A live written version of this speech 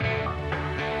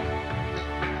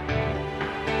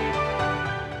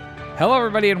Hello,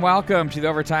 everybody, and welcome to the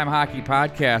Overtime Hockey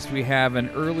Podcast. We have an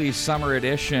early summer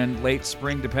edition, late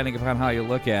spring, depending upon how you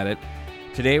look at it.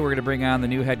 Today, we're going to bring on the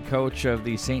new head coach of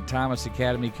the St. Thomas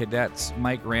Academy Cadets,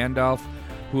 Mike Randolph,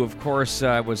 who, of course,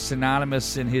 was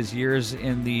synonymous in his years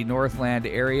in the Northland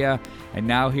area. And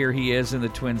now here he is in the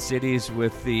Twin Cities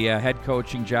with the head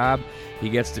coaching job. He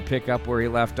gets to pick up where he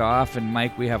left off. And,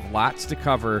 Mike, we have lots to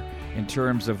cover in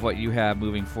terms of what you have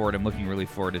moving forward. I'm looking really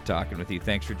forward to talking with you.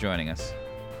 Thanks for joining us.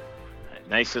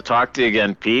 Nice to talk to you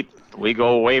again, Pete. We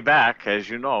go way back, as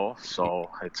you know, so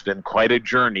it's been quite a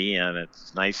journey, and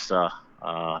it's nice to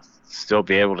still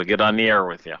be able to get on the air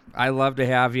with you. I love to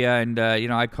have you, and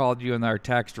I called you in our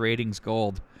text ratings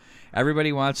gold.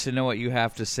 Everybody wants to know what you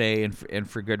have to say, and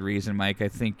for good reason, Mike. I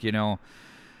think,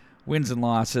 wins and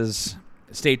losses,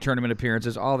 state tournament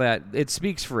appearances, all that, it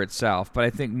speaks for itself, but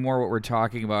I think more what we're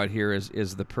talking about here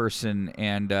is the person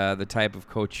and the type of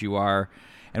coach you are,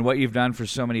 and what you've done for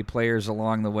so many players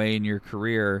along the way in your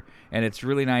career. And it's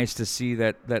really nice to see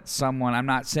that someone, I'm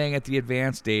not saying at the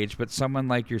advanced age, but someone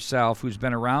like yourself who's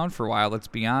been around for a while, let's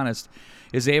be honest,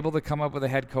 is able to come up with a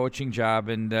head coaching job,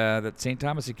 and that St.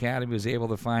 Thomas Academy was able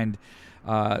to find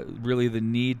really the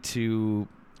need to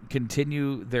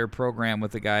continue their program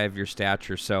with a guy of your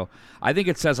stature. So I think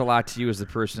it says a lot to you as the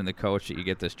person and the coach that you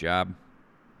get this job.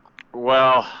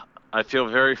 Well, I feel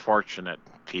very fortunate,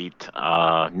 Pete.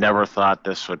 Never thought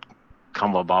this would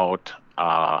come about.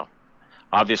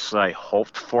 Obviously, I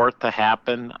hoped for it to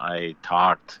happen. I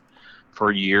talked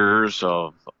for years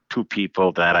of two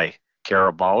people that I care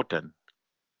about and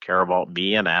care about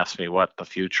me and asked me what the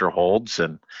future holds.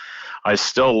 And I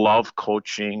still love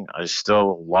coaching. I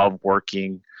still love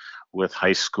working with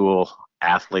high school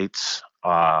athletes.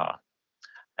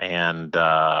 And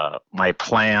my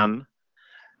plan,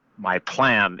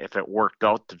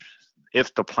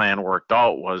 if the plan worked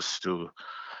out, was to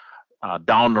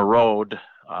down the road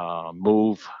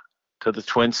move to the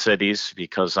Twin Cities,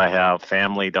 because I have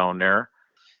family down there,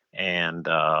 and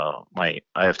I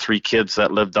have 3 kids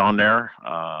that live down there,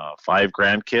 5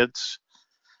 grandkids,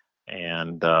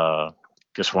 and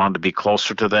just wanted to be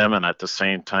closer to them and at the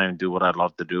same time do what I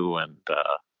love to do. And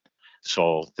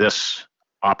so this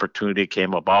opportunity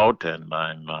came about, and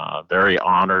I'm very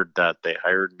honored that they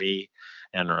hired me,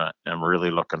 and I'm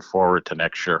really looking forward to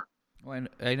next year. Well,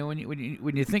 I know when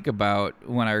you think about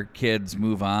when our kids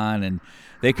move on, and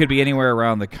they could be anywhere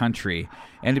around the country,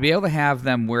 and to be able to have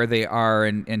them where they are,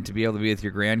 and to be able to be with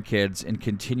your grandkids and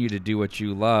continue to do what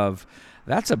you love,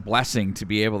 that's a blessing to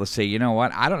be able to say, you know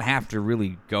what, I don't have to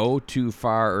really go too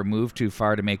far or move too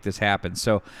far to make this happen.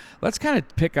 So let's kind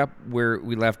of pick up where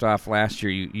we left off last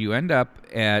year. You end up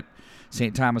at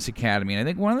St. Thomas Academy. And I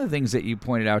think one of the things that you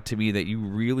pointed out to me that you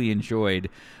really enjoyed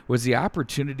was the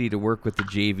opportunity to work with the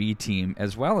JV team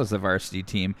as well as the varsity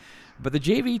team. But the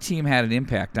JV team had an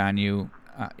impact on you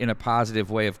in a positive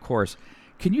way, of course.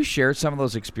 Can you share some of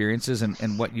those experiences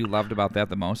and what you loved about that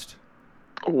the most?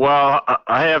 Well,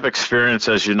 I have experience,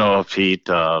 as you know, Pete,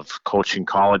 of coaching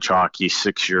college hockey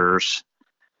 6 years,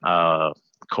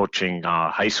 coaching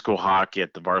high school hockey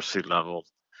at the varsity level,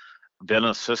 been an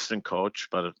assistant coach,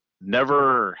 but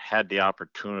never had the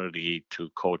opportunity to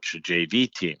coach a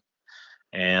JV team.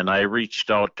 And I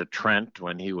reached out to Trent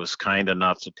when he was kind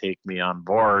enough to take me on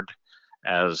board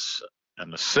as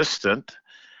an assistant,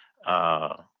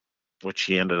 which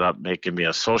he ended up making me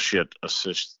associate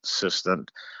assistant.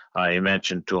 I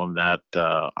mentioned to him that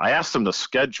I asked him the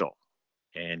schedule,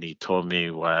 and he told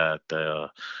me what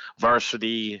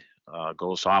varsity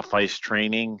goes off-ice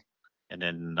training, and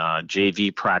then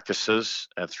JV practices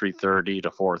at 3:30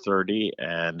 to 4:30,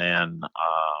 and then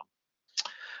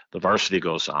the varsity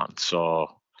goes on. So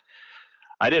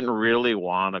I didn't really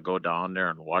want to go down there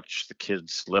and watch the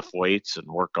kids lift weights and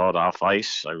work out off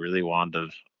ice. I really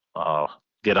wanted to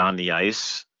get on the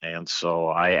ice, and so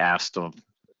I asked him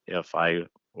if I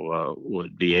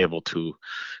would be able to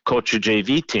coach a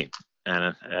JV team.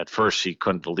 And at first he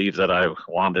couldn't believe that I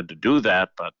wanted to do that,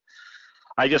 but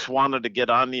I just wanted to get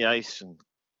on the ice and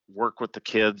work with the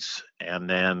kids and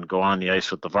then go on the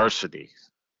ice with the varsity.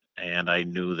 And I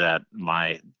knew that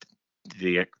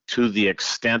to the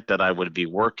extent that I would be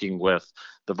working with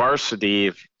the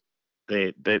varsity,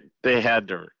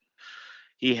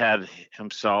 he had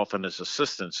himself and his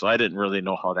assistant, so I didn't really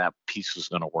know how that piece was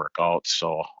going to work out.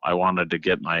 So I wanted to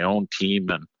get my own team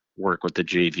and work with the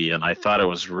JV, and I thought it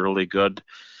was really good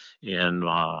in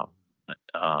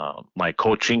my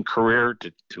coaching career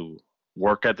to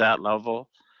work at that level.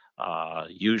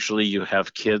 Usually you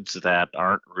have kids that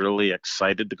aren't really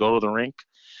excited to go to the rink,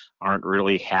 aren't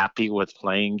really happy with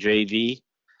playing JV,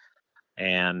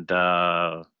 and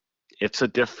it's a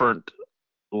different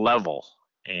level.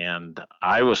 And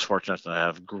I was fortunate to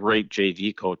have great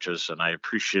JV coaches, and I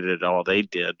appreciated all they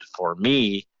did for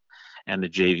me and the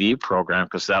JV program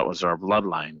because that was our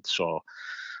bloodline. So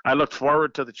I looked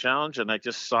forward to the challenge, and I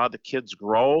just saw the kids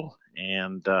grow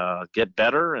and get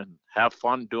better and have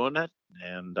fun doing it.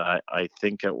 And I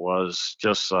think it was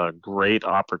just a great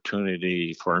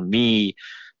opportunity for me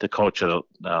to coach at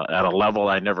a level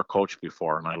I never coached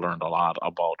before. And I learned a lot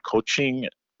about coaching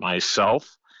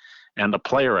myself and the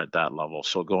player at that level.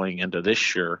 So going into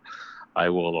this year, I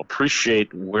will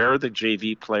appreciate where the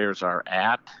JV players are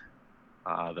at.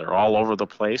 They're all over the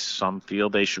place. Some feel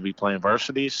they should be playing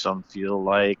varsity. Some feel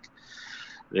like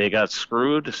they got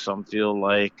screwed. Some feel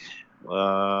like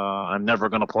I'm never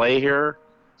going to play here.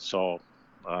 So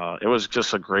it was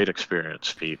just a great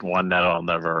experience, Pete. One that I'll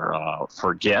never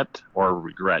forget or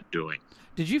regret doing.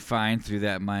 Did you find through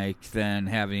that, Mike, then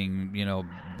having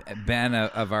been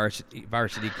a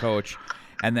varsity coach,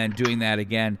 and then doing that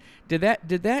again? Did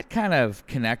that kind of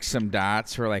connect some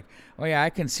dots? Or like, oh yeah, I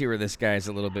can see where this guy's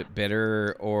a little bit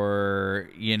bitter, or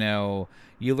you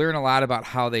learn a lot about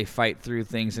how they fight through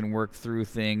things and work through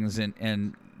things,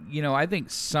 and I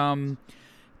think some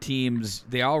teams,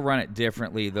 they all run it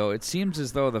differently, though it seems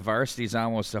as though the varsity is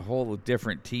almost a whole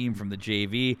different team from the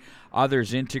JV.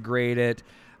 Others integrate it.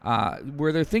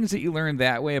 Were there things that you learned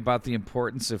that way about the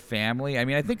importance of family? I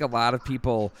mean, I think a lot of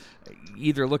people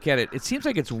either look at it seems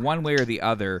like it's one way or the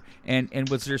other. And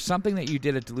was there something that you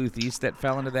did at Duluth East that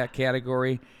fell into that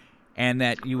category, and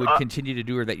that you would continue to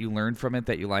do, or that you learned from it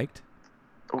that you liked?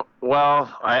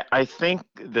 Well, I think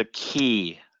the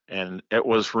key, and it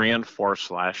was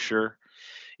reinforced last year,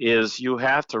 is you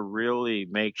have to really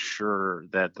make sure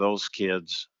that those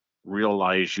kids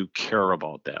realize you care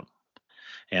about them.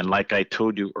 And like I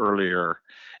told you earlier,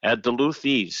 at Duluth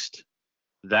East,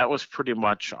 that was pretty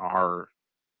much our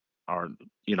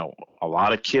a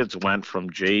lot of kids went from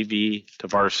JV to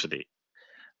varsity.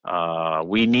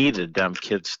 We needed them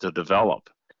kids to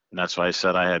develop. And that's why I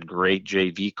said I had great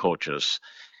JV coaches.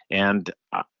 And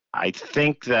I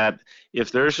think that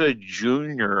if there's a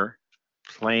junior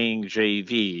playing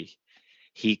JV,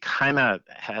 he kind of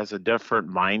has a different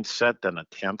mindset than a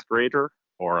 10th grader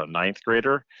or a ninth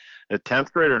grader. The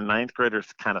 10th grader and ninth grader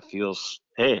kind of feels,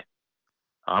 hey,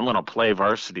 I'm going to play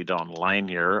varsity down the line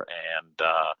here. And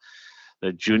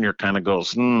the junior kind of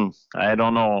goes, I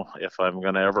don't know if I'm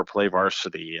going to ever play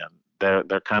varsity. And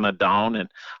they're kind of down. And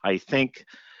I think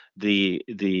the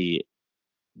the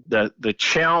the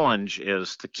challenge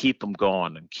is to keep them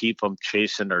going and keep them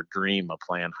chasing their dream of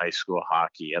playing high school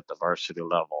hockey at the varsity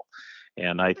level.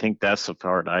 And I think that's the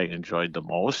part I enjoyed the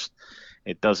most.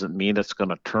 It doesn't mean it's going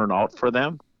to turn out for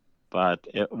them, but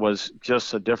it was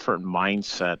just a different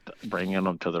mindset bringing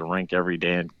them to the rink every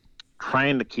day and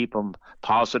trying to keep them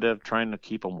positive, trying to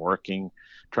keep them working,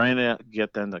 trying to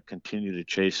get them to continue to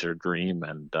chase their dream.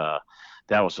 And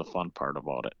that was the fun part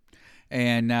about it.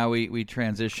 And now we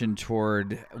transition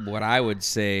toward what I would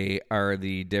say are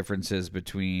the differences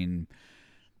between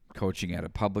coaching at a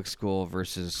public school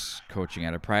versus coaching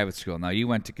at a private school. Now, you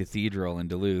went to Cathedral in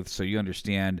Duluth, so you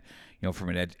understand, from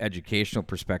an educational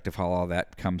perspective, how all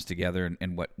that comes together,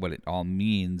 and what it all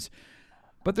means.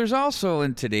 But there's also,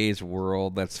 in today's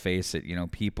world, let's face it,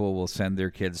 people will send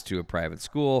their kids to a private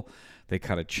school. They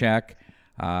cut a check.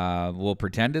 We'll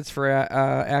pretend it's for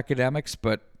academics,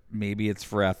 but maybe it's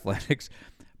for athletics.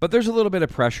 But there's a little bit of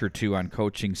pressure, too, on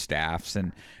coaching staffs,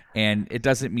 and it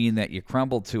doesn't mean that you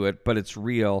crumble to it, but it's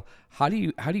real. How do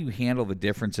you handle the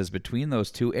differences between those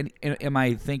two? And am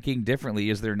I thinking differently?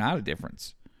 Is there not a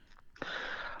difference?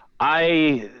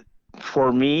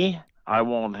 For me, I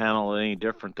won't handle it any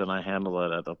different than I handle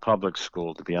it at a public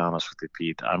school, to be honest with you,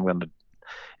 Pete. I'm going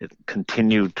to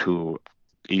continue to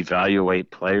evaluate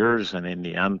players and in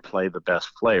the end play the best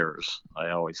players. I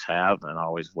always have and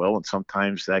always will, and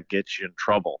sometimes that gets you in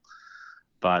trouble.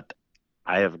 But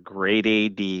I have a great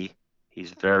AD.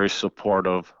 He's very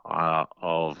supportive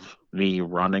of me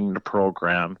running the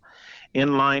program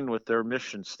in line with their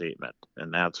mission statement,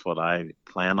 and that's what I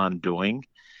plan on doing.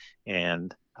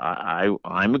 And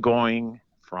I'm going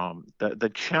from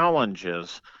the challenge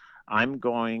is I'm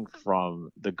going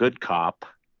from the good cop,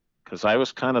 because I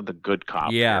was kind of the good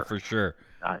cop Yeah, here. for sure.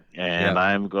 And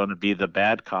I'm going to be the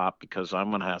bad cop because I'm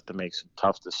going to have to make some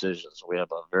tough decisions. We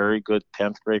have a very good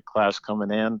 10th grade class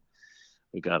coming in.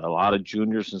 We got a lot of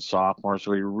juniors and sophomores.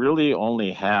 We really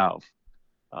only have,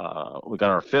 we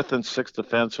got our fifth and sixth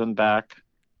defensemen back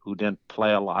who didn't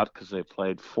play a lot because they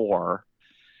played 4.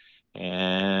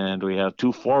 And we have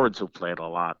 2 forwards who played a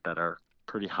lot that are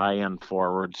pretty high-end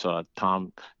forwards,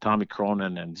 Tommy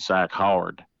Cronin and Zach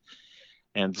Howard.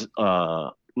 And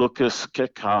Lucas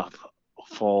Kickoff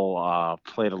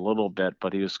played a little bit,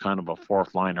 but he was kind of a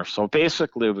fourth liner. So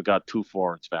basically, we got 2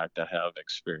 forwards back that have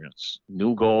experience.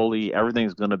 New goalie,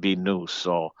 everything's going to be new.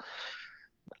 So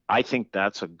I think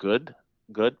that's a good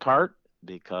part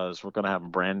because we're going to have a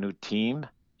brand new team,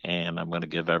 and I'm going to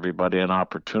give everybody an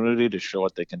opportunity to show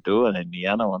what they can do. And in the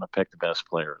end, I want to pick the best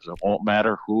players. It won't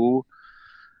matter who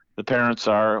the parents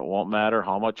are. It won't matter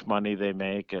how much money they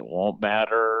make. It won't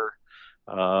matter,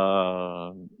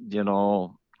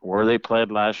 where they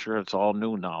played last year. It's all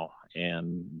new now.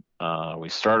 And we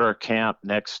start our camp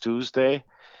next Tuesday,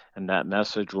 and that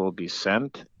message will be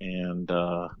sent. And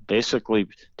basically,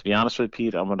 to be honest with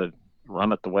you, Pete, I'm going to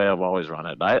run it the way I've always run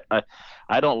it.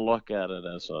 I don't look at it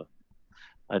as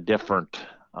a different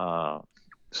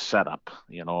setup,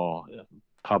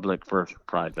 public versus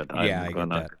private. Yeah, I'm going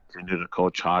to continue to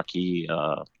coach hockey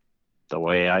the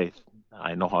way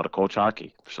I know how to coach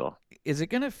hockey. So, is it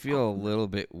going to feel a little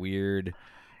bit weird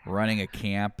running a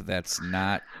camp that's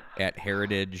not at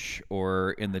Heritage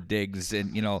or in the digs?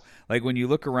 And, like when you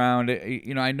look around,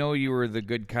 I know you were the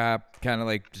good cop, kind of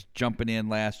like just jumping in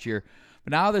last year,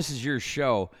 but now this is your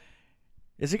show.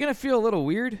 Is it going to feel a little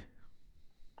weird?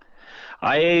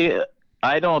 I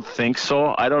don't think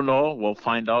so. I don't know. We'll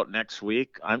find out next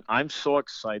week. I'm so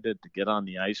excited to get on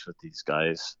the ice with these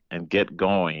guys and get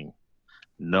going,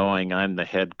 knowing I'm the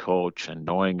head coach and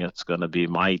knowing it's going to be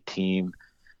my team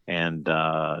and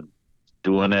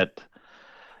doing it,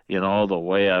 the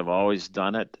way I've always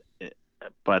done it.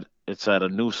 But it's at a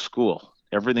new school.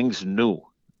 Everything's new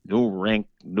rink,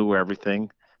 new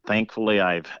everything. Thankfully,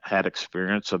 I've had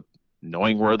experience of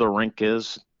knowing where the rink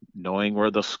is, knowing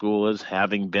where the school is,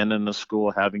 having been in the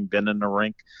school, having been in the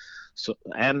rink,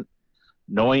 and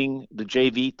knowing the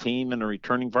JV team and the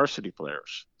returning varsity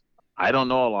players. I don't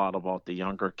know a lot about the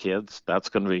younger kids. That's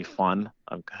going to be fun.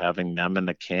 I'm having them in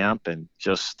the camp, and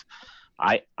just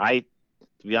to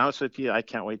be honest with you, I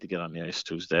can't wait to get on the ice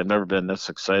Tuesday. I've never been this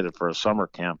excited for a summer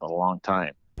camp in a long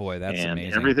time. Boy, that's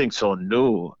amazing. Everything's so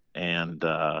new, and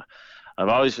I've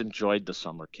always enjoyed the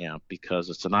summer camp because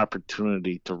it's an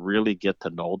opportunity to really get to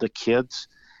know the kids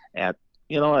at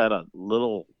a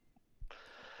little,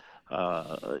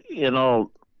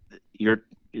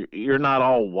 you're not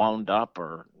all wound up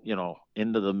or,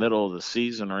 into the middle of the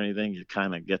season or anything. You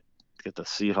kind of get to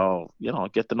see how,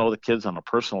 get to know the kids on a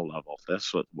personal level.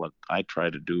 That's what I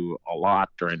try to do a lot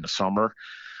during the summer,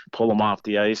 pull them off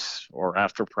the ice or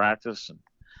after practice and,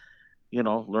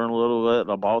 learn a little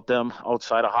bit about them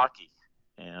outside of hockey.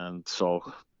 And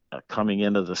so coming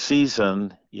into the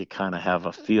season, you kind of have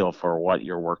a feel for what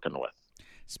you're working with.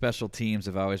 Special teams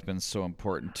have always been so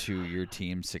important to your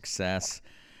team's success,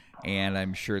 and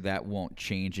I'm sure that won't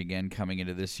change again coming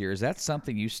into this year. Is that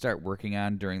something you start working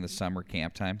on during the summer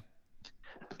camp time?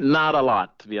 Not a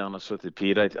lot, to be honest with you,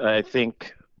 Pete. I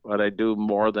think what I do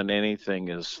more than anything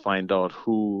is find out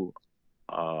who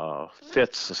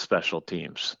fits the special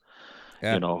teams.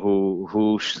 Yeah.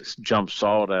 Who jumps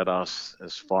out at us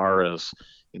as far as,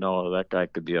 that guy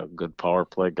could be a good power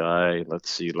play guy.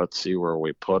 Let's see where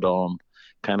we put him,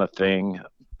 kind of thing.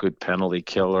 Good penalty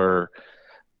killer.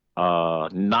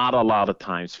 Not a lot of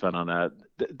time spent on that.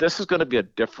 This is going to be a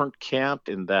different camp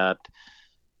in that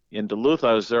in Duluth,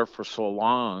 I was there for so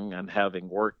long, and having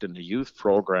worked in the youth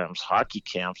programs, hockey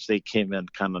camps, they came in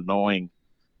kind of knowing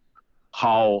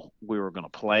how we were going to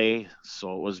play.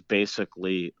 So it was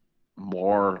basically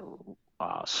more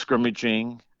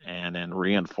scrimmaging and then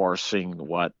reinforcing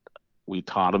what we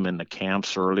taught them in the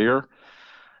camps earlier.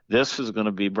 This is going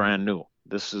to be brand new.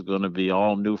 This is going to be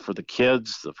all new for the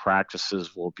kids. The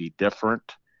practices will be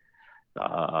different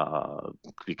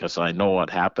because I know what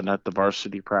happened at the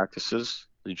varsity practices.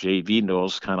 The JV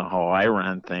knows kind of how I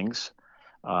ran things.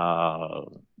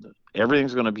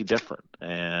 Everything's going to be different,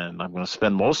 and I'm going to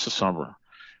spend most of summer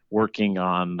working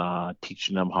on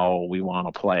teaching them how we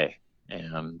want to play.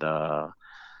 And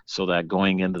so that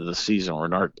going into the season,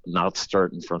 we're not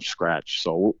starting from scratch.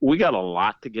 So we got a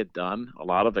lot to get done, a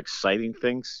lot of exciting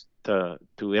things to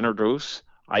introduce,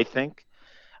 I think.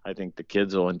 I think the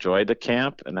kids will enjoy the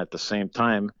camp. And at the same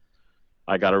time,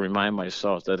 I got to remind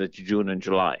myself that it's June and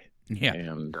July. Yeah.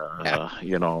 And,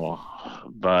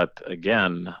 but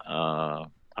again, I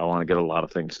want to get a lot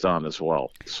of things done as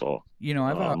well. So,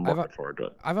 I'm looking forward to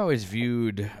it. I've always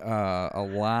viewed a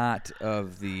lot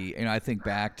of the, I think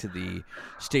back to the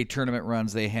state tournament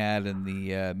runs they had in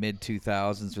the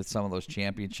mid-2000s with some of those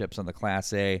championships on the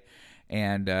Class A,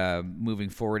 and moving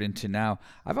forward into now,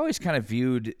 I've always kind of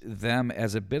viewed them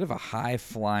as a bit of a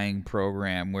high-flying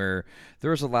program where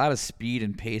there was a lot of speed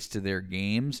and pace to their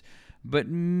games, but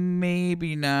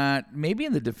maybe not. Maybe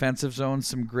in the defensive zone,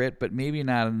 some grit, but maybe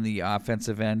not in the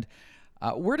offensive end.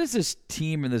 Where does this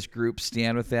team and this group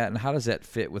stand with that, and how does that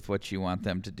fit with what you want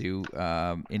them to do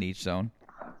in each zone?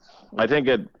 I think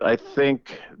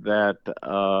that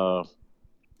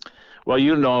well,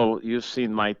 you've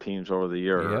seen my teams over the Yep.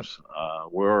 years.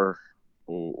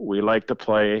 We like to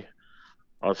play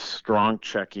a strong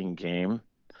checking game.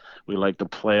 We like to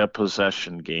play a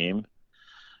possession game,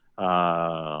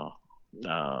 uh,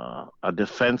 a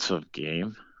defensive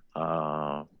game.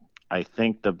 I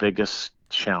think the biggest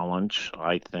challenge,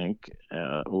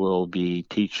 will be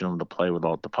teaching them to play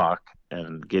without the puck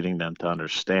and getting them to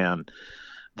understand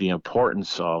the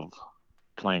importance of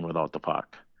playing without the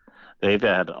puck. They've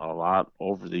had a lot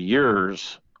over the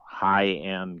years, high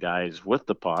end guys with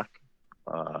the puck.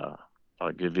 Uh,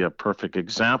 I'll give you a perfect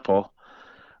example.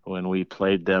 When we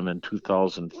played them in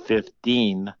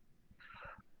 2015,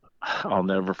 I'll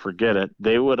never forget it.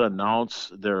 They would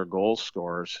announce their goal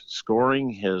scorers scoring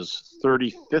his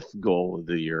 35th goal of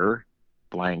the year,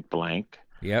 blank, blank.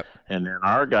 Yep. And then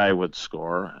our guy would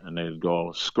score, and they'd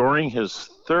go scoring his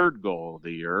third goal of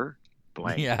the year,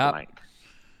 blank, Yep. blank.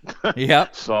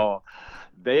 Yep. So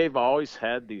they've always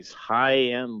had these high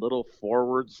end little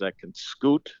forwards that can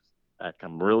scoot, that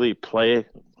can really play,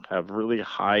 have really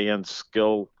high end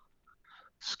skills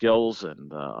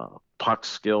and puck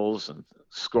skills and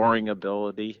scoring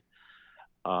ability.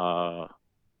 Uh,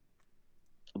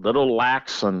 little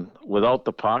lax and without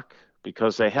the puck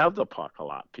because they have the puck a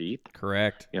lot, Pete.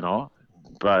 Correct.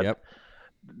 But Yep.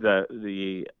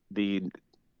 the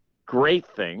great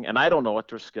thing, and I don't know what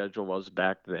their schedule was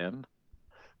back then,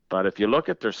 but if you look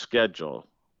at their schedule,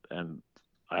 and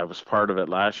I was part of it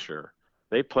last year,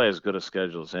 they play as good a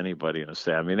schedule as anybody in the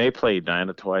state. I mean, they played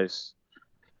Edina twice,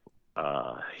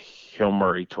 Hill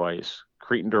Murray twice,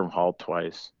 Cretin-Derham Hall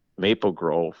twice, Maple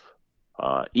Grove,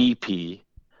 EP.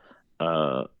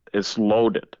 It's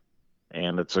loaded,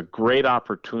 and it's a great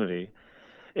opportunity.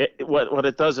 What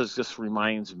it does is just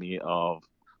reminds me of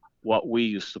what we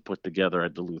used to put together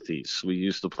at Duluth East. We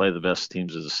used to play the best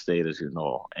teams of the state, as you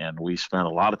know, and we spent a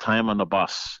lot of time on the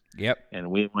bus. Yep.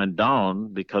 And we went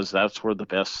down because that's where the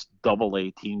best double A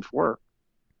teams were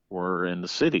in the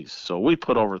cities. So we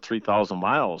put over 3,000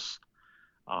 miles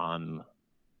on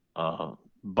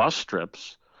bus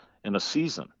trips in a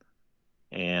season.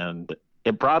 And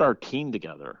it brought our team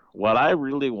together. What I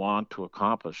really want to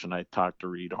accomplish, and I talked to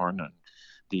Reed Hornan,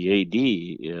 the AD,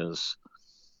 is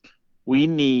we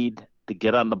need to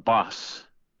get on the bus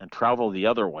and travel the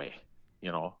other way,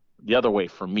 the other way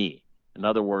for me. In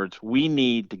other words, we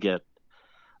need to get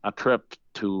a trip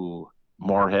to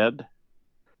Moorhead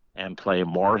and play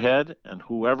Moorhead and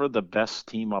whoever the best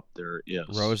team up there is.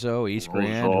 Roseau, East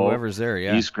Grand, whoever's there,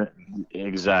 yeah.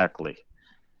 Exactly.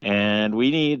 And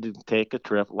we need to take a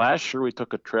trip. Last year we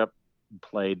took a trip and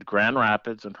played Grand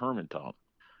Rapids and Hermantown.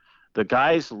 The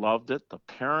guys loved it. The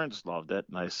parents loved it.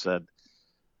 And I said,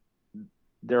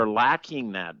 they're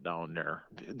lacking that down there.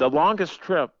 The longest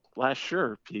trip last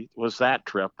year, Pete, was that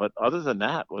trip. But other than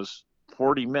that was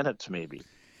 40 minutes maybe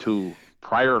to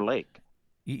Prior Lake.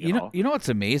 You know what's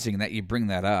amazing that you bring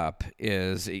that up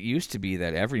is it used to be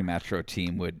that every Metro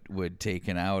team would take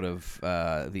an out of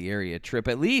the area trip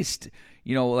at least,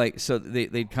 so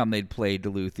they'd play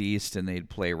Duluth East and they'd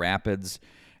play Rapids,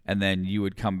 and then you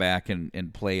would come back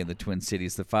and play in the Twin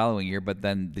Cities the following year. But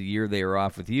then the year they were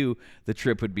off with you, the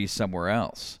trip would be somewhere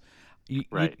else.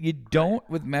 You don't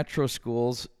with Metro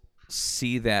schools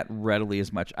see that readily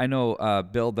as much. I know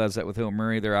Bill does that with Hill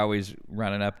Murray. They're always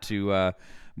running up to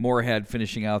Moorhead,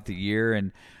 finishing out the year,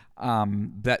 and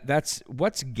that's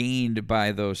what's gained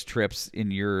by those trips in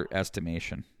your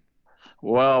estimation.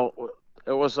 Well,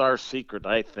 it was our secret,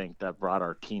 I think, that brought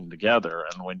our team together.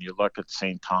 And when you look at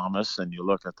St. Thomas and you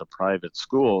look at the private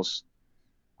schools,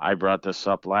 I brought this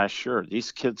up last year.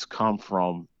 These kids come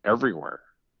from everywhere.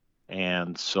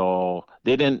 And so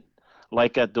they didn't,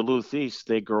 like at Duluth East,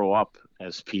 they grow up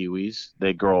as peewees,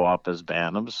 they grow up as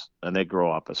bantams, and they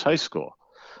grow up as high school.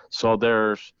 So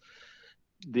there's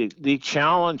the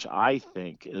challenge, I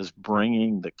think, is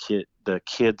bringing the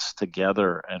kids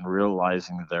together and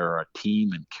realizing they're a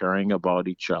team and caring about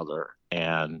each other.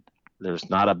 And there's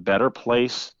not a better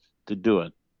place to do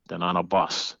it than on a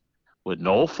bus with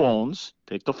no phones.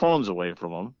 Take the phones away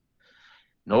from them.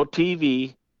 No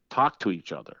TV. Talk to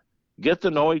each other. Get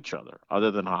to know each other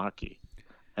other than hockey.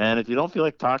 And if you don't feel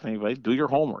like talking to anybody, do your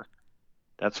homework.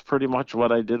 That's pretty much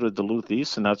what I did with Duluth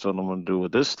East, and that's what I'm going to do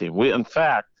with this team. In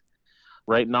fact,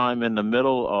 right now I'm in the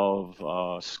middle of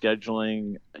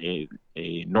scheduling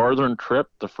a northern trip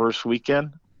the first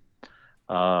weekend.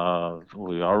 We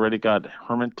already got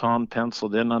Hermantown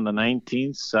penciled in on the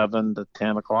 19th, 7 to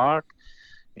 10 o'clock,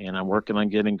 and I'm working on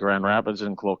getting Grand Rapids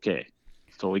and Cloquet.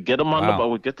 So we get them on the Wow. bus,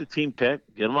 we get the team pick,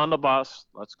 get them on the bus.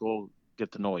 Let's go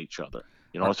get to know each other.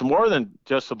 Are- It's more than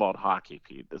just about hockey,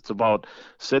 Pete. It's about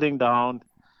sitting down,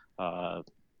 uh,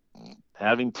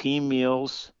 having team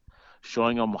meals,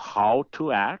 showing them how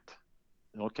to act.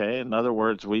 Okay. In other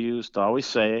words, we used to always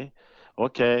say,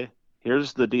 okay,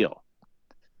 here's the deal.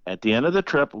 At the end of the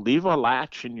trip, leave a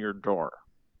latch in your door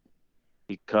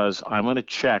because I'm going to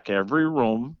check every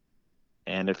room.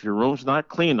 And if your room's not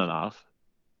clean enough,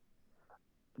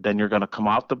 then you're going to come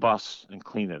out the bus and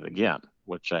clean it again,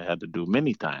 which I had to do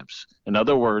many times. In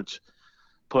other words,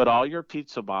 put all your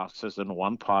pizza boxes in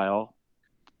one pile,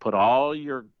 put all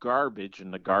your garbage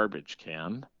in the garbage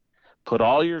can, put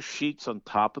all your sheets on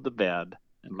top of the bed,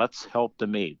 and let's help the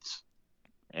maids.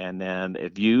 And then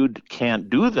if you can't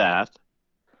do that,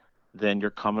 then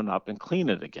you're coming up and clean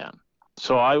it again.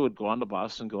 So I would go on the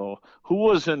bus and go, who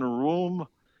was in room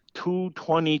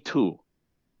 222?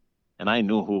 And I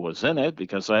knew who was in it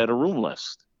because I had a room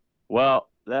list. Well,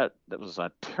 that was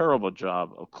a terrible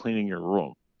job of cleaning your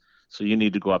room. So you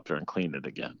need to go up there and clean it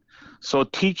again. So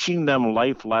teaching them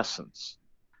life lessons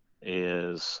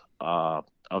is a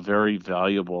very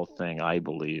valuable thing, I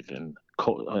believe, and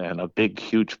a big,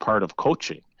 huge part of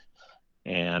coaching,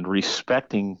 and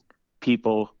respecting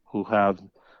people who have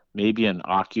maybe an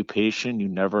occupation you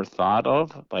never thought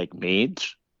of, like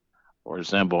maids or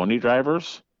Zamboni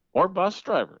drivers or bus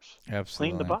drivers. Clean the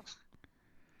Absolutely. bus.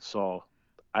 So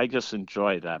I just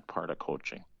enjoy that part of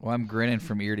coaching. Well, I'm grinning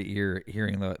from ear to ear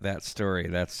hearing that story.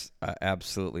 That's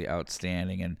absolutely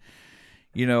outstanding. And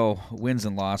wins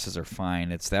and losses are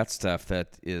fine. It's that stuff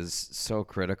that is so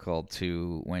critical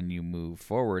to when you move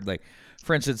forward. Like,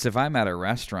 for instance, if I'm at a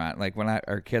restaurant, like when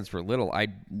our kids were little,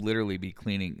 I'd literally be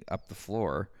cleaning up the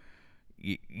floor.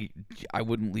 I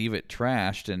wouldn't leave it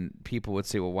trashed, and people would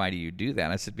say, "Well, why do you do that?"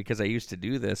 And I said, "Because I used to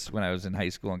do this when I was in high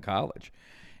school and college,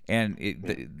 and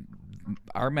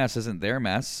our mess isn't their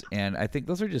mess." And I think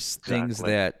those are just things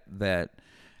Exactly. that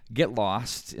get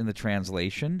lost in the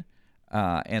translation.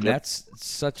 And Yep. that's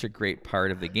such a great part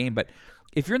of the game. But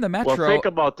if you're in the Well, metro think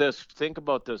about this. Think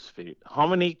about this, Feet. How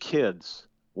many kids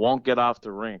won't get off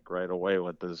the rink right away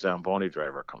when the Zamboni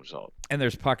driver comes out? and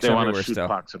there's pucks They want to everywhere shoot still,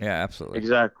 pucks. yeah, absolutely,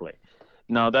 Exactly.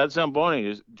 Now that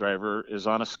driver is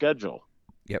on a schedule,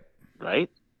 yep, right?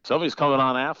 Somebody's coming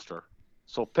on after.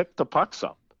 So pick the pucks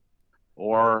up.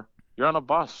 Or you're on a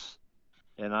bus.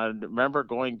 And I remember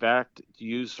going back to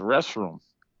use the restroom,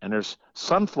 and there's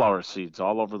sunflower seeds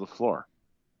all over the floor.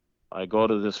 I go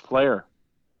to this player.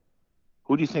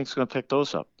 Who do you think's going to pick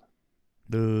those up?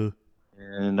 the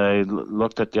And I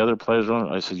looked at the other players.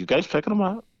 I said, "You guys picking them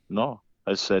up?" No.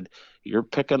 I said, "You're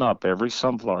picking up every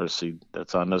sunflower seed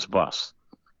that's on this bus.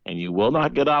 And you will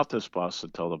not get off this bus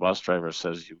until the bus driver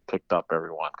says you picked up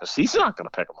everyone, because he's not going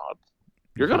to pick them up.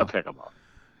 You're going to no. pick them up."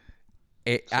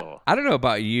 I, So, I don't know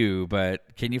about you,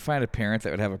 but can you find a parent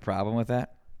that would have a problem with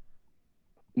that?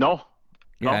 no,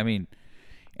 Yeah, I no, mean,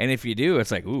 and if you do,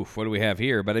 it's like, oof, what do we have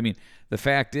here? But I mean, the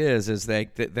fact is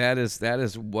that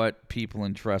is what people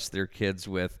entrust their kids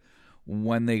with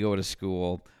when they go to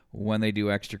school, when they do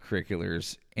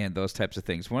extracurriculars, and those types of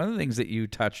things. One of the things that you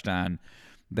touched on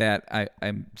that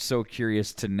I'm so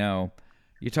curious to know,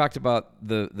 you talked about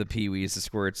the peewees, the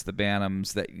squirts, the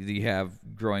bantams that you have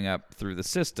growing up through the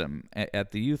system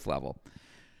at the youth level.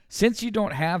 Since you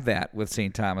don't have that with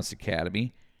St. Thomas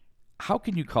Academy, how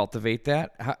can you cultivate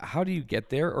that? How do you get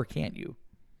there, or can't you?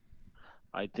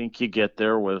 I think you get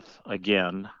there with,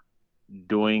 again,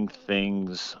 doing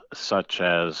things such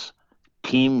as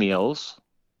team meals,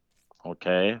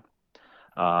 okay,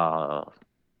 uh,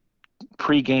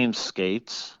 pre-game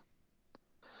skates.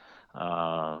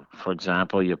 For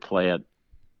example, you play at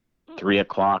 3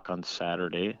 o'clock on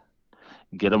Saturday.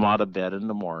 Get them out of bed in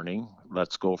the morning.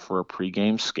 Let's go for a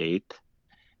pregame skate,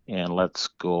 and let's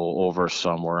go over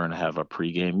somewhere and have a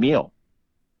pregame meal.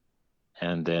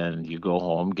 And then you go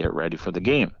home, get ready for the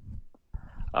game.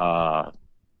 Uh,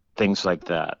 Things like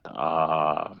that.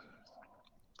 Uh,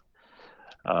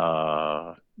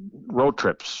 Road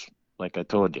trips, like I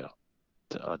told you,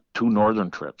 two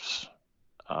northern trips.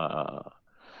 Uh,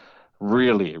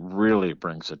 Really, really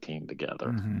brings a team together.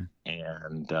 Mm-hmm.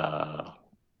 And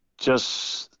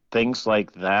just things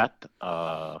like that.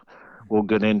 We'll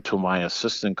get into my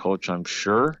assistant coach, I'm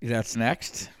sure. That's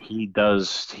next. He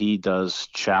does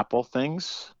chapel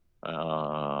things,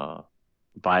 uh,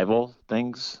 Bible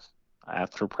things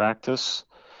after practice,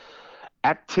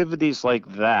 activities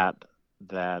like that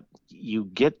you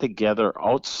get together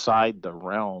outside the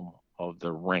realm of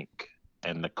the rink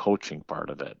and the coaching part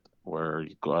of it, where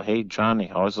you go, "Hey Johnny,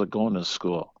 how's it going to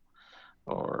school?"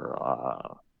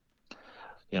 Or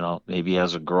maybe he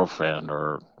has a girlfriend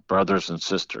or brothers and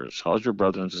sisters? How's your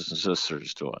brothers and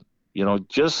sisters doing?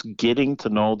 Just getting to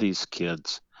know these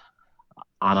kids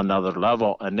on another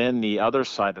level. And then the other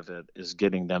side of it is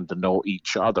getting them to know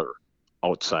each other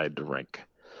outside the rink.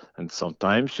 And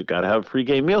sometimes you got to have a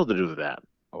pregame meal to do that.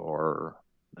 Or,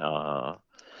 I'm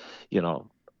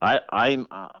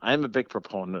a big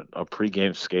proponent of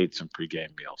pregame skates and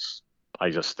pregame meals. I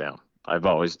just am. I've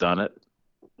always done it.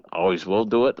 Always will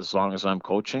do it as long as I'm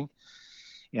coaching.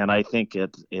 And I think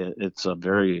it's a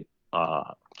very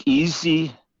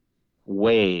easy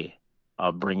way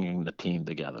of bringing the team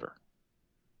together.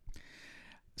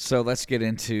 So let's get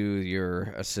into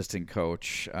your assistant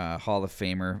coach, Hall of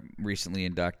Famer, recently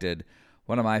inducted.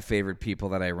 One of my favorite people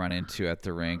that I run into at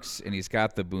the rinks, and he's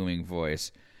got the booming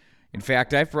voice. In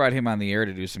fact, I've brought him on the air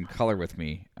to do some color with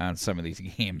me on some of these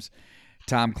games.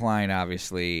 Tom Klein,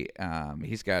 obviously,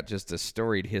 he's got just a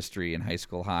storied history in high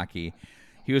school hockey.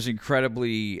 He was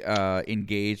incredibly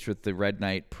engaged with the Red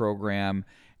Knight program,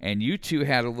 and you two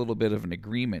had a little bit of an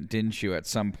agreement, didn't you, at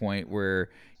some point where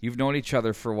you've known each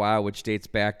other for a while, which dates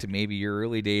back to maybe your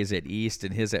early days at East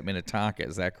and his at Minnetonka.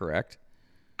 Is that correct?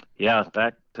 Yeah,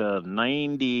 back to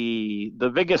 90. The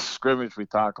biggest scrimmage we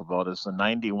talk about is the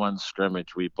 91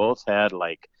 scrimmage. We both had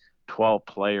like 12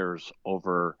 players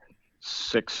over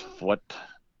 6 foot,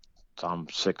 some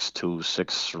 6'2",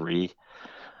 6'3",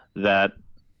 that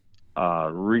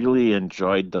really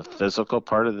enjoyed the physical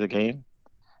part of the game.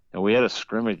 And we had a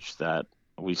scrimmage that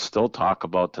we still talk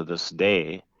about to this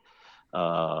day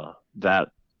that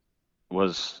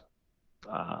was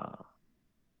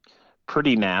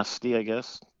pretty nasty, I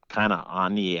guess, kind of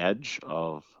on the edge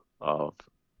of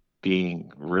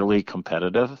being really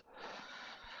competitive,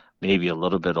 maybe a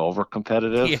little bit over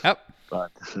competitive. Yep.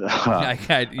 But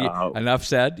enough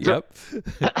said. Yep.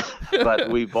 But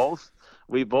we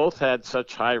both had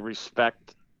such high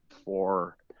respect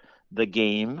for the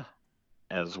game,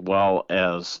 as well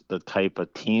as the type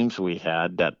of teams we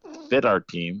had that fit our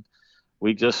team.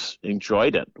 We just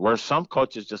enjoyed it. Where some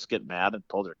coaches just get mad and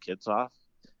pull their kids off,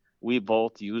 we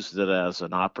both used it as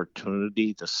an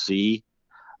opportunity to see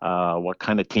what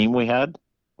kind of team we had,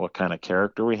 what kind of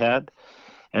character we had.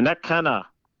 And that kind of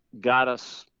got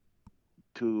us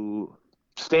to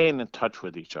staying in touch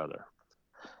with each other.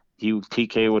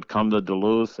 TK would come to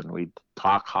Duluth and we'd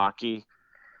talk hockey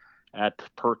at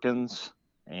Perkins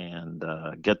and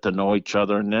get to know each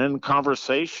other. And then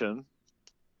conversation,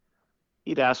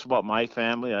 he'd ask about my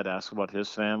family, I'd ask about his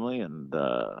family, and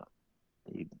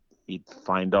he'd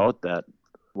find out that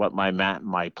what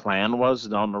my plan was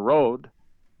down the road.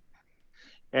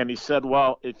 And he said,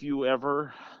 well, if you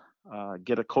ever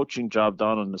get a coaching job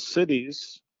down in the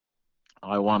cities,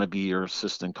 I want to be your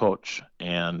assistant coach.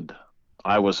 And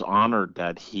I was honored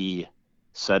that he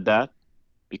said that,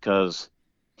 because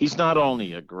he's not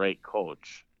only a great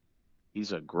coach,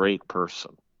 he's a great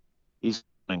person. He's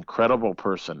an incredible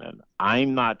person. And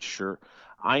I'm not sure.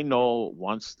 I know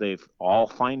once they've all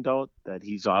find out that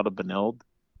he's out of Benilde,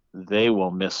 they will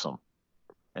miss him.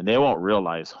 And they won't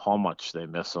realize how much they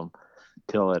miss him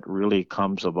till it really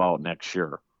comes about next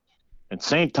year. And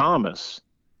St. Thomas,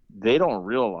 they don't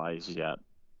realize yet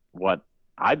what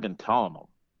I've been telling them,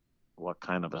 what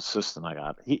kind of assistant I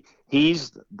got.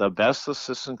 He's the best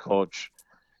assistant coach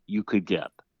you could get.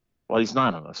 Well, he's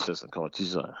not an assistant coach.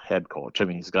 He's a head coach. I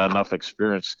mean, he's got enough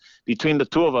experience. Between the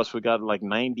two of us, we got like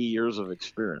 90 years of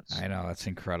experience. I know. That's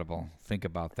incredible. Think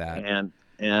about that.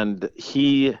 And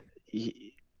he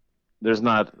there's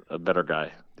not a better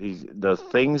guy. The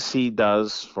things he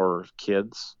does for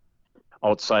kids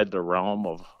outside the realm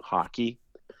of hockey,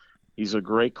 he's a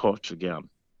great coach again.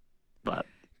 But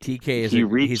TK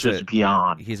reaches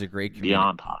beyond. He's a great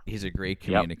beyond hockey. He's a great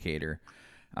communicator.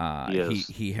 Yep.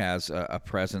 He has a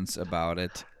presence about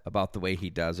it, about the way he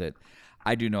does it.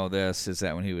 I do know this, is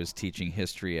that when he was teaching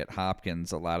history at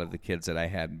Hopkins, a lot of the kids that I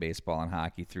had in baseball and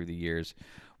hockey through the years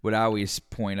would always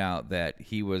point out that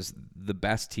he was the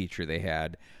best teacher they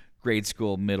had, grade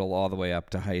school, middle, all the way up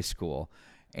to high school.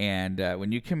 And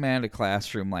when you command a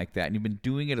classroom like that, and you've been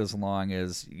doing it as long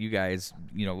as you guys,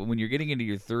 when you're getting into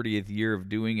your 30th year of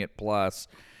doing it plus,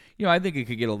 I think it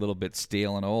could get a little bit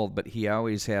stale and old, but he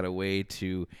always had a way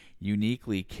to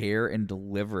uniquely care and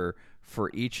deliver for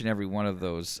each and every one of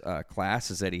those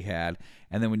classes that he had.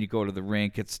 And then when you go to the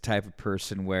rink, it's the type of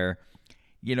person where,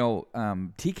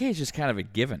 TK is just kind of a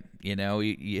given.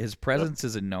 His presence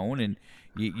is a known, and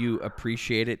you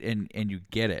appreciate it and you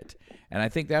get it. And I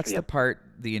think that's the part,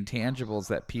 the intangibles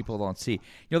that people don't see.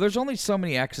 There's only so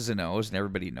many X's and O's, and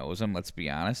everybody knows them, let's be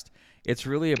honest. It's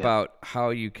really about how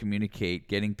you communicate,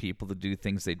 getting people to do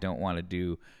things they don't want to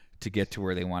do to get to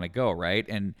where they want to go, right?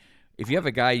 And if you have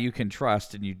a guy you can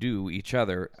trust and you do each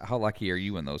other, how lucky are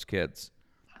you and those kids?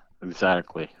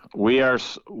 Exactly. We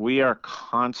are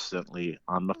constantly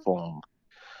on the phone,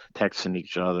 texting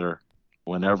each other.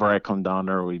 Whenever I come down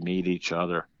there, we meet each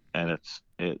other, and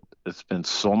it's been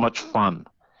so much fun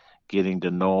getting to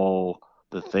know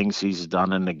the things he's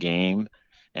done in the game,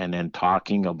 and then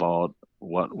talking about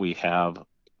what we have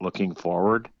looking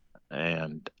forward.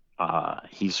 And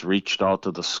he's reached out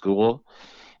to the school.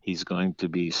 He's going to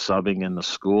be subbing in the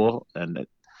school, and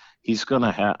he's going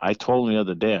to have. I told him the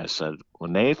other day. I said,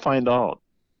 when they find out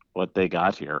what they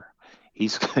got here,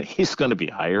 he's he's going to be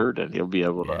hired, and he'll be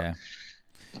able to,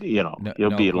 Yeah, no,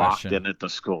 he'll no be locked question. in at the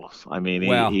school. I mean,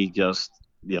 Well, he just,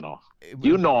 you know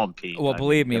him, Pete. well, I mean,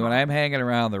 believe me, when I'm hanging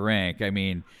around the rink, I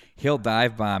mean, he'll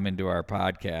dive bomb into our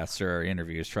podcasts or our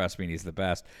interviews. Trust me, he's the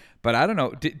best. But I don't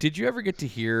know. Did you ever get to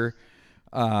hear?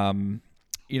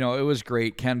 It was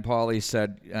great. Ken Pauley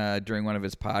said during one of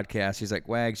his podcasts, he's like,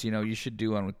 Wags, you should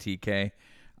do one with TK,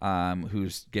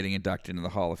 who's getting inducted into the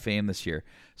Hall of Fame this year.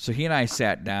 So he and I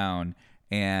sat down,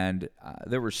 and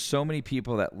there were so many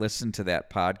people that listened to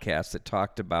that podcast that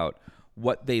talked about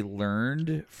what they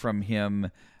learned from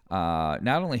him,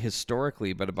 not only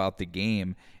historically, but about the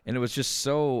game. And it was just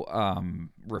so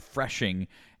refreshing.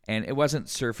 And it wasn't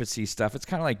surfacey stuff. It's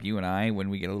kind of like you and I when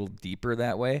we get a little deeper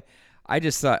that way. I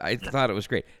thought it was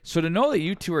great. So to know that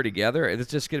you two are together,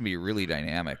 it's just going to be really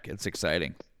dynamic. It's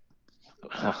exciting.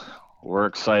 we're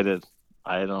excited.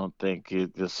 I don't think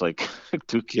it's like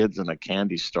two kids in a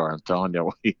candy store. I'm telling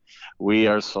you, we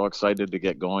are so excited to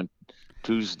get going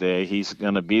Tuesday. He's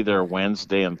going to be there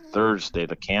Wednesday and Thursday.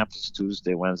 The camp is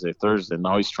Tuesday, Wednesday, Thursday.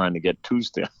 Now he's trying to get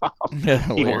Tuesday off.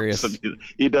 Hilarious.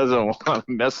 He doesn't want to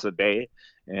miss a day,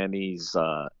 and he's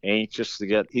anxious to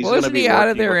get. He's Well, going to isn't be he out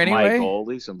of working there with my anyway?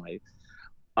 goalies and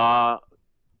my.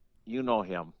 You know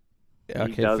him. He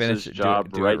Okay, does finish his it.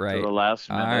 job Do it right right. to the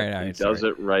last All minute. right, He sorry. does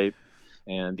it right,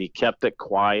 and he kept it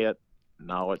quiet.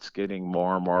 Now it's getting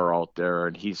more and more out there,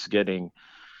 and he's getting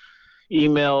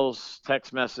emails,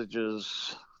 text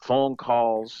messages, phone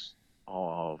calls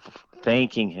of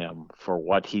thanking him for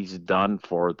what he's done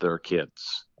for their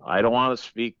kids. I don't want to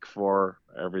speak for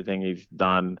everything he's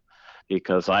done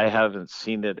because I haven't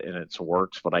seen it in its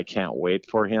works, but I can't wait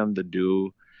for him to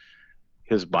do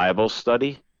his Bible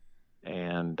study.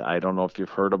 And I don't know if you've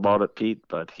heard about it, Pete,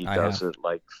 but he I does have. it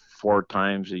like 4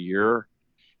 times a year.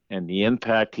 And the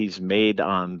impact he's made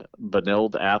on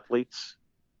Benilde athletes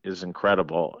is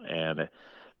incredible. And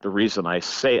the reason I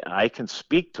say I can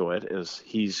speak to it is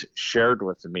he's shared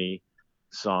with me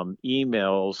some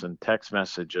emails and text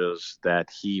messages that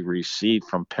he received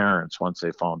from parents once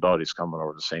they found out he's coming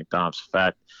over to St. Thomas. In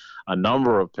fact, a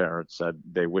number of parents said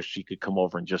they wish he could come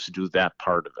over and just do that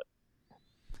part of it.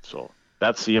 So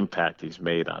that's the impact he's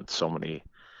made on so many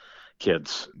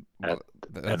kids at,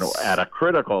 and at a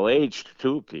critical age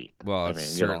too, Pete. Well, I it's mean,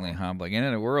 certainly humbling. And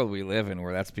in a world we live in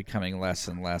where that's becoming less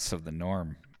and less of the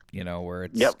norm, where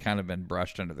it's kind of been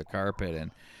brushed under the carpet.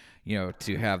 And,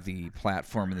 to have the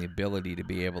platform and the ability to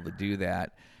be able to do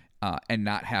that and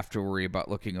not have to worry about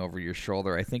looking over your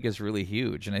shoulder, I think is really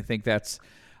huge. And I think that's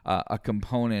a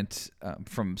component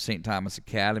from St. Thomas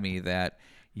Academy that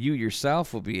you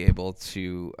yourself will be able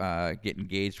to get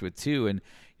engaged with too. And,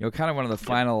 kind of one of the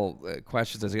final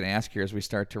questions I was going to ask here as we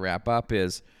start to wrap up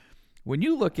is, when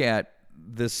you look at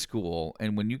this school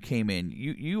and when you came in,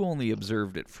 you only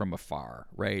observed it from afar,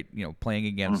 right? Playing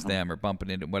against them or bumping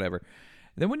into whatever.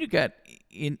 Then when you got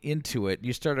into it,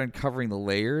 you started uncovering the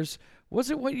layers.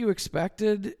 Was it what you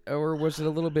expected, or was it a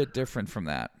little bit different from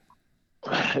that?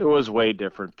 It was way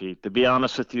different, Pete. To be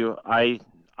honest with you,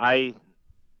 I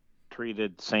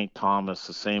treated St. Thomas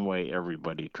the same way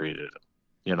everybody treated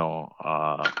him.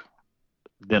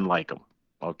 Didn't like him.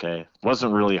 Okay,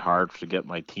 wasn't really hard to get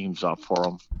my teams up for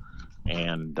him,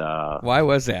 and Why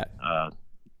was that?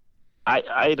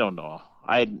 I don't know.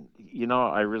 I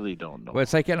really don't know. Well,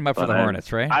 it's like getting them up for the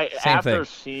Hornets, right? Same After thing.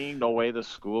 seeing the way the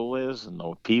school is and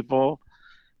the people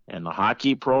and the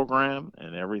hockey program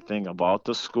and everything about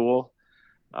the school,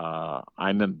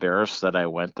 I'm embarrassed that I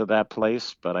went to that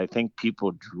place, but I think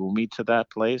people drew me to that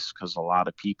place because a lot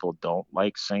of people don't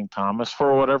like St. Thomas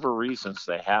for whatever reasons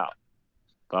they have.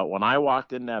 But when I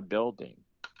walked in that building,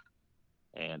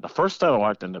 and the first time I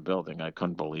walked in the building, I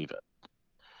couldn't believe it.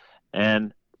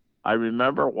 And I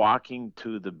remember walking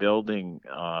to the building,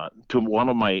 to one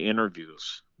of my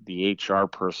interviews. The HR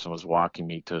person was walking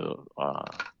me to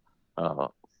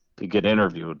get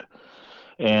interviewed,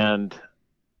 and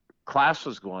class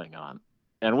was going on.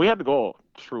 And we had to go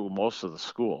through most of the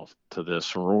school to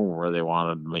this room where they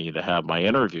wanted me to have my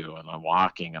interview. And I'm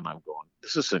walking and I'm going,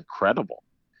 this is incredible.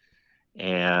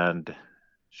 And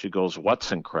She goes,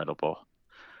 "What's incredible?"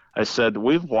 I said,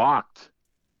 "We've walked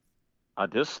a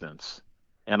distance,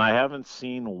 and I haven't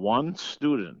seen one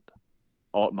student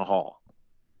out in the hall.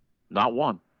 Not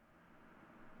one.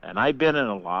 And I've been in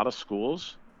a lot of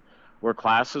schools where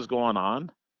classes going on,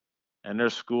 and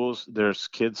there's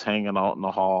kids hanging out in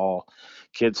the hall,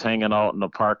 kids hanging out in the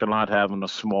parking lot having a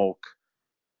smoke.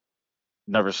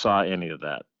 Never saw any of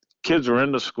that. Kids were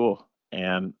in the school,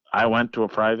 and I went to a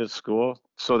private school.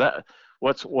 So that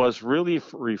what was really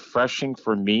refreshing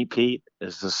for me, Pete,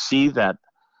 is to see that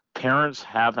parents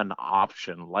have an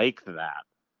option like that.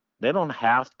 They don't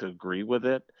have to agree with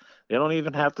it. They don't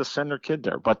even have to send their kid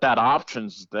there, but that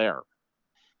option's there.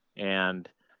 And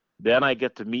then I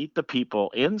get to meet the people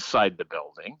inside the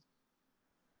building,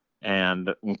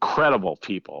 and incredible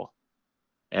people.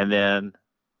 And then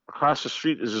across the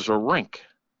street is a rink,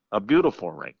 a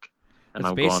beautiful rink. And It's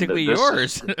I'm basically going,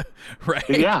 yours, right?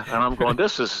 yeah. And I'm going,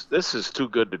 this is too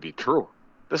good to be true.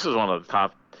 This is one of the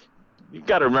top. You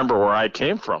got to remember where I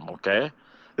came from, okay?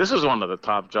 This is one of the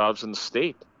top jobs in the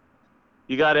state.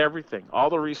 You got everything, all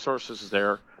the resources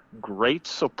there, great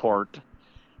support,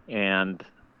 and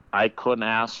I couldn't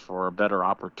ask for a better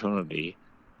opportunity.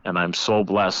 And I'm so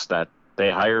blessed that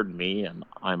they hired me, and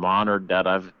I'm honored that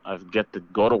I've get to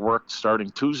go to work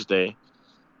starting Tuesday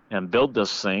and build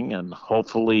this thing, and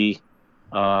hopefully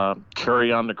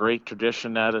carry on the great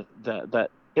tradition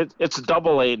it's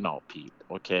double A now, Pete.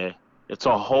 Okay, it's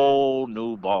a whole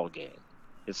new ball game.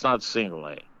 It's not single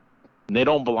A. And they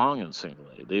don't belong in single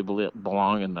A. They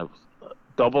belong in the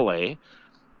double A,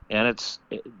 and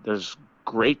there's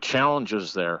great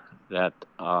challenges there that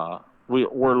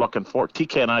we're looking for.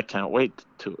 TK and I can't wait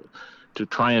to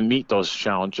try and meet those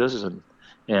challenges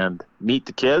and meet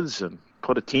the kids and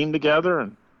put a team together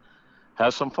and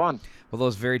have some fun. Well,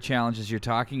 those very challenges you're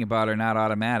talking about are not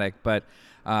automatic, but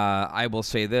I will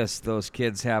say this: those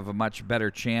kids have a much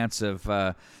better chance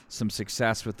of some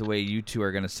success with the way you two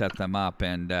are going to set them up.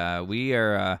 And we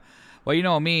are, well, you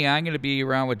know me, I'm going to be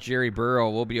around with Jerry Burrow.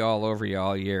 We'll be all over you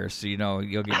all year, so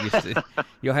you'll get used to.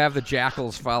 You'll have the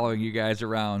jackals following you guys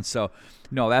around. So,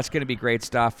 no, that's going to be great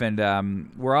stuff, and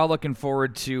we're all looking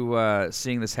forward to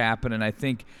seeing this happen. And I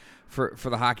think for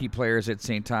the hockey players at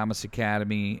St. Thomas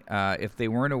Academy, if they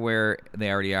weren't aware, they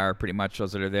already are pretty much,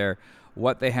 those that are there,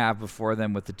 what they have before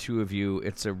them with the two of you.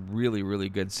 It's a really, really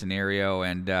good scenario,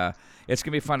 and it's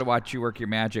going to be fun to watch you work your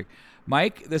magic.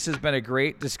 Mike, this has been a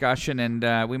great discussion,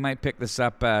 and we might pick this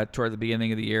up toward the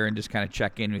beginning of the year and just kind of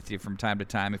check in with you from time to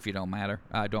time if you don't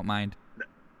mind.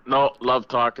 No, love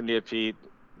talking to you, Pete.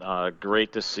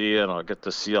 Great to see you, and I'll get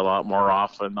to see you a lot more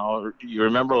often. You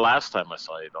remember last time I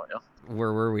saw you, don't you?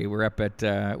 Where were we? We're up at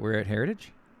we're at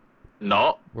Heritage?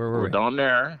 No. Where were we? We're down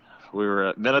there. We were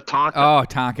at Minnetonka. Oh,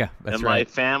 Tonka. That's and right. My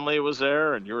family was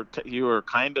there, and you were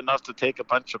kind enough to take a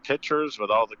bunch of pictures with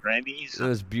all the grannies. It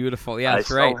was beautiful. Yeah,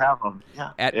 that's right. I right. still have them.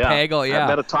 Yeah. At Pagel, yeah. At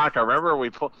Minnetonka. Remember we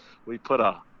put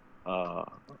a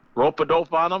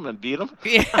rope-a-dope on them and beat them?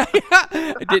 Yeah.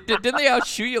 Didn't they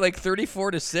outshoot you like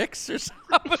 34-6 or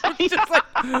something? Just like,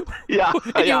 yeah.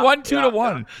 And you won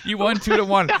 2-1. You won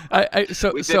 2-1.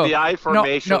 So we did the I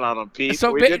formation on them, Pete.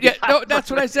 So that's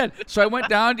what I said. So I went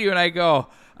down to you and I go,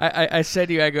 I said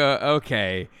to you, I go,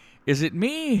 okay, is it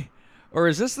me? Or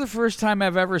is this the first time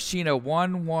I've ever seen a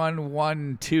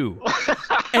 1-1-1-2?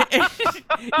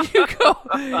 and you go,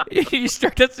 you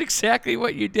start. That's exactly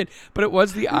what you did. But it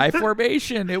was the I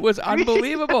formation. It was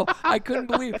unbelievable. I couldn't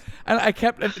believe. And I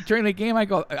kept during the game. I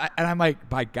go, and I'm like,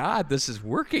 by God, this is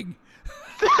working.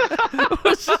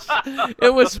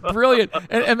 It was brilliant,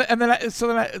 and then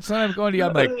I'm going to you.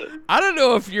 I'm like, I don't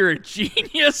know if you're a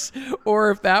genius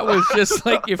or if that was just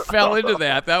like you fell into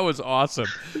that. That was awesome.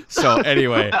 So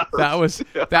anyway, that was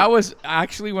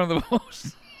actually one of the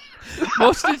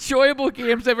most enjoyable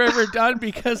games I've ever done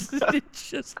because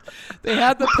they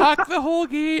had the puck the whole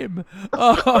game.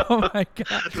 Oh my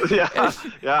God!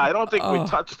 Yeah. I don't think we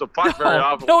touched the puck very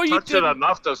often. No, we touched it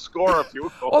enough to score a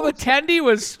few goals. Oh, the Tendy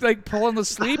was like pulling the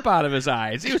sleep out of his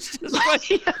eyes. He was just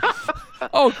like,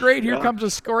 "Oh, great! Here comes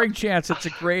a scoring chance. It's a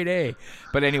great A."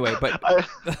 But anyway,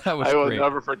 that was I will great.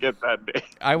 never forget that day.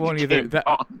 I won't either.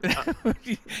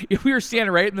 We were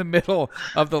standing right in the middle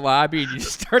of the lobby, and you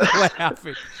started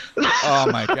laughing. Oh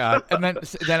my God! And then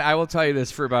I will tell you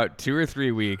this: for about 2 or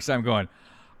 3 weeks, I'm going,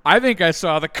 I think I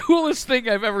saw the coolest thing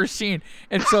I've ever seen.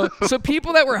 And so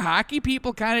people that were hockey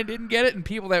people kind of didn't get it, and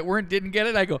people that weren't didn't get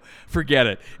it. I go, forget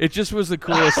it. It just was the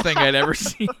coolest thing I'd ever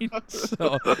seen.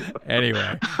 So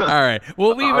anyway, all right.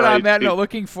 We'll leave it on that note.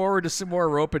 Looking forward to some more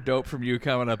rope-a-dope from you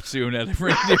coming up soon at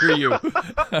right near you. All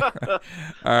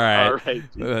right. All right.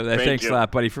 Thanks a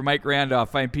lot, buddy. For Mike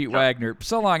Randolph, I'm Pete Wagner.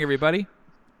 So long, everybody.